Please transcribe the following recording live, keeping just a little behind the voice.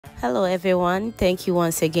Hello everyone, thank you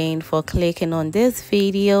once again for clicking on this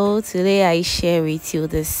video. Today I share with you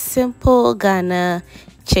the simple Ghana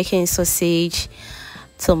chicken sausage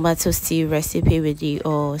tomato stew recipe with you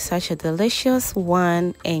all. Such a delicious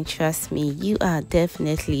one, and trust me, you are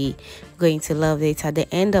definitely going to love it at the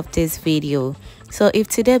end of this video. So if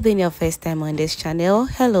today been your first time on this channel,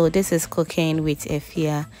 hello, this is Cooking with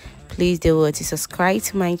Efia. Please do well to subscribe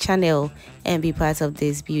to my channel and be part of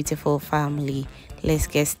this beautiful family. Let's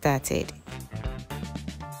get started.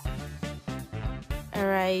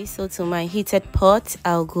 Alright, so to my heated pot,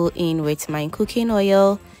 I'll go in with my cooking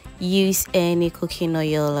oil. Use any cooking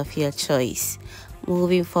oil of your choice.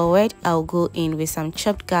 Moving forward, I'll go in with some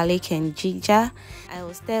chopped garlic and ginger. I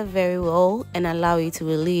will stir very well and allow it to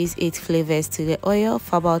release its flavors to the oil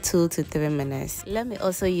for about 2 to 3 minutes. Let me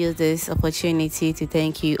also use this opportunity to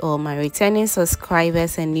thank you all my returning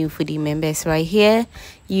subscribers and new foodie members right here.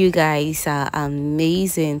 You guys are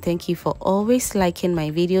amazing. Thank you for always liking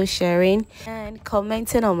my video, sharing and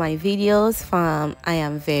commenting on my videos, fam. I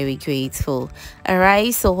am very grateful.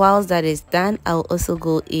 Alright, so whilst that is done, I'll also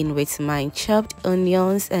go in with my chopped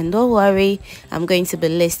onions, and don't worry, I'm going to be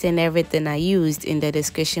listing everything I used in the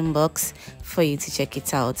description box for you to check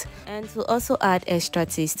it out. And to also add extra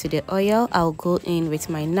taste to the oil, I'll go in with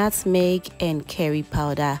my nutmeg and curry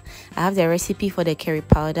powder. I have the recipe for the curry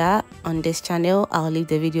powder on this channel. I'll leave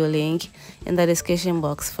the video link in the description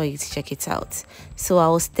box for you to check it out. So I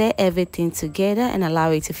will stir everything together and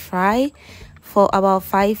allow it to fry for about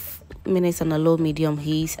 5 minutes on a low medium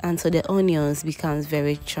heat until the onions becomes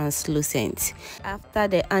very translucent. After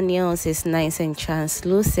the onions is nice and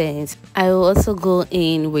translucent, I will also go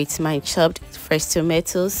in with my chopped fresh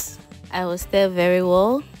tomatoes. I will stir very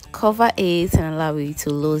well, cover it and allow it to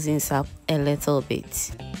loosen up a little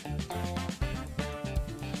bit.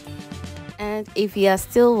 And if you are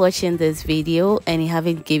still watching this video and you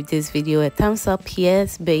haven't given this video a thumbs up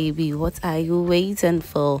yet, baby, what are you waiting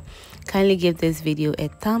for? Kindly give this video a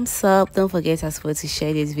thumbs up. Don't forget as well to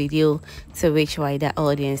share this video to reach wider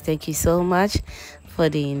audience. Thank you so much for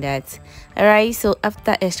doing that. Alright, so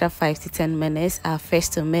after extra 5 to 10 minutes, our fresh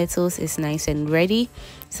tomatoes is nice and ready.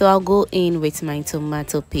 So I'll go in with my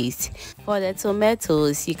tomato paste. For the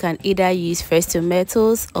tomatoes, you can either use fresh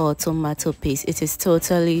tomatoes or tomato paste. It is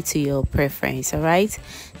totally to your preference. Alright,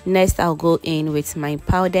 next I'll go in with my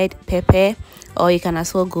powdered pepper, or you can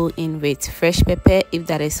as well go in with fresh pepper if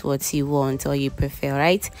that is what you want or you prefer.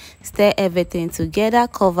 Right, stir everything together,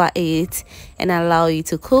 cover it and allow it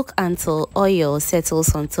to cook until oil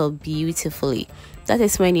settles on top beautifully. That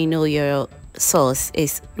is when you know your sauce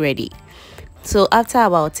is ready. So after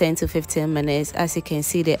about 10 to 15 minutes, as you can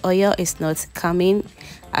see, the oil is not coming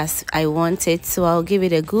as I want it, so I'll give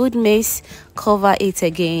it a good mix, cover it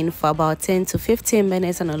again for about 10 to 15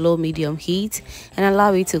 minutes on a low medium heat and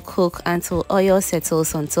allow it to cook until oil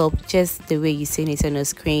settles on top, just the way you see it on the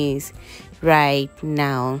screens right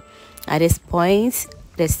now. At this point,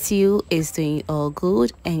 the stew is doing all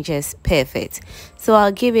good and just perfect. So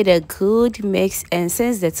I'll give it a good mix, and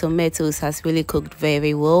since the tomatoes has really cooked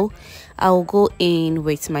very well, I'll go in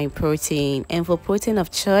with my protein. And for protein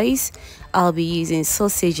of choice, I'll be using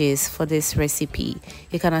sausages for this recipe.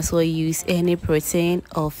 You can also use any protein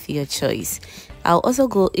of your choice. I'll also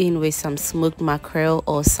go in with some smoked mackerel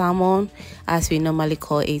or salmon, as we normally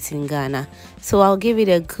call it in Ghana. So I'll give it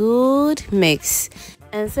a good mix.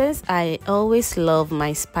 And since I always love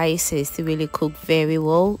my spices to really cook very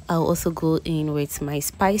well, I'll also go in with my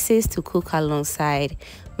spices to cook alongside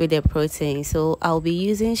with the protein. So I'll be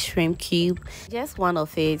using shrimp cube. Just one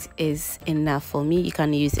of it is enough for me. You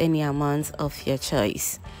can use any amount of your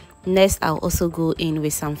choice. Next, I'll also go in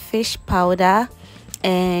with some fish powder,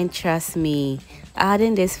 and trust me,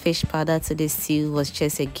 adding this fish powder to this stew was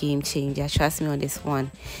just a game changer. Trust me on this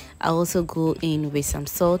one. I'll also go in with some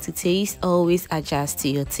salt to taste. Always adjust to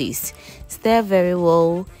your taste. Stir very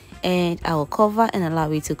well and I will cover and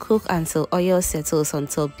allow it to cook until oil settles on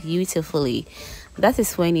top beautifully. That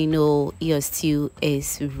is when you know your stew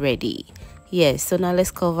is ready. Yes, so now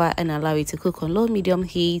let's cover and allow it to cook on low medium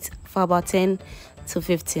heat for about 10 to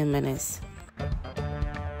 15 minutes.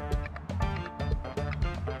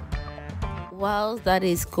 While that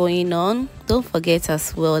is going on, don't forget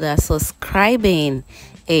as well that subscribing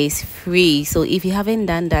is free. So if you haven't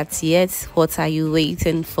done that yet, what are you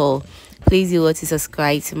waiting for? Please do to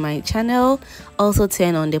subscribe to my channel. Also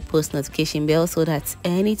turn on the post notification bell so that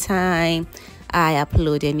anytime I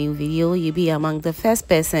upload a new video, you'll be among the first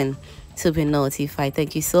person to be notified.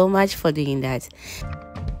 Thank you so much for doing that.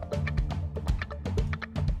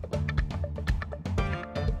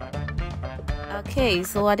 Okay,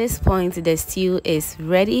 so at this point the stew is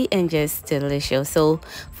ready and just delicious. So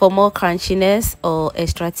for more crunchiness or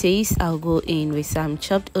extra taste, I'll go in with some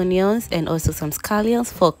chopped onions and also some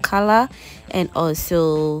scallions for color and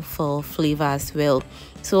also for flavor as well.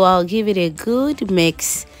 So I'll give it a good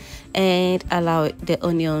mix and allow the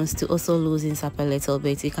onions to also loosen up a little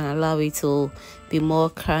bit. You can allow it to be more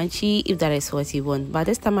crunchy if that is what you want, but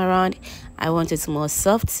this time around I want it more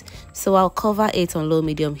soft, so I'll cover it on low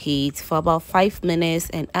medium heat for about 5 minutes,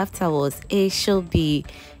 and afterwards it should be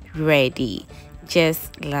ready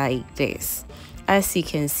just like this. As you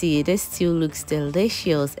can see, this stew looks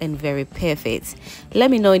delicious and very perfect. Let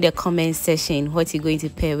me know in the comment section what you're going to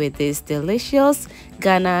pair with this delicious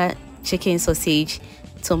Ghana chicken sausage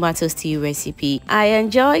tomato stew recipe. I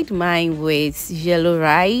enjoyed mine with yellow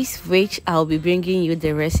rice, which I'll be bringing you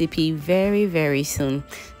the recipe very soon.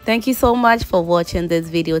 Thank you so much for watching this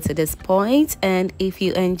video to this point, and if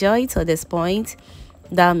you enjoyed to this point,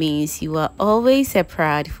 that means you are always a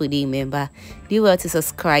proud foodie member. Do well to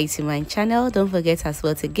subscribe to my channel. Don't forget as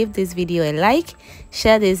well to give this video a like,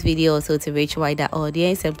 share this video also to reach wider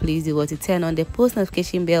audience, and please do well to turn on the post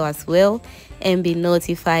notification bell as well and be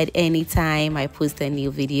notified anytime I post a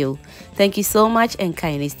new video. Thank you so much and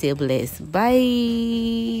kindly stay blessed.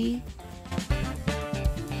 Bye.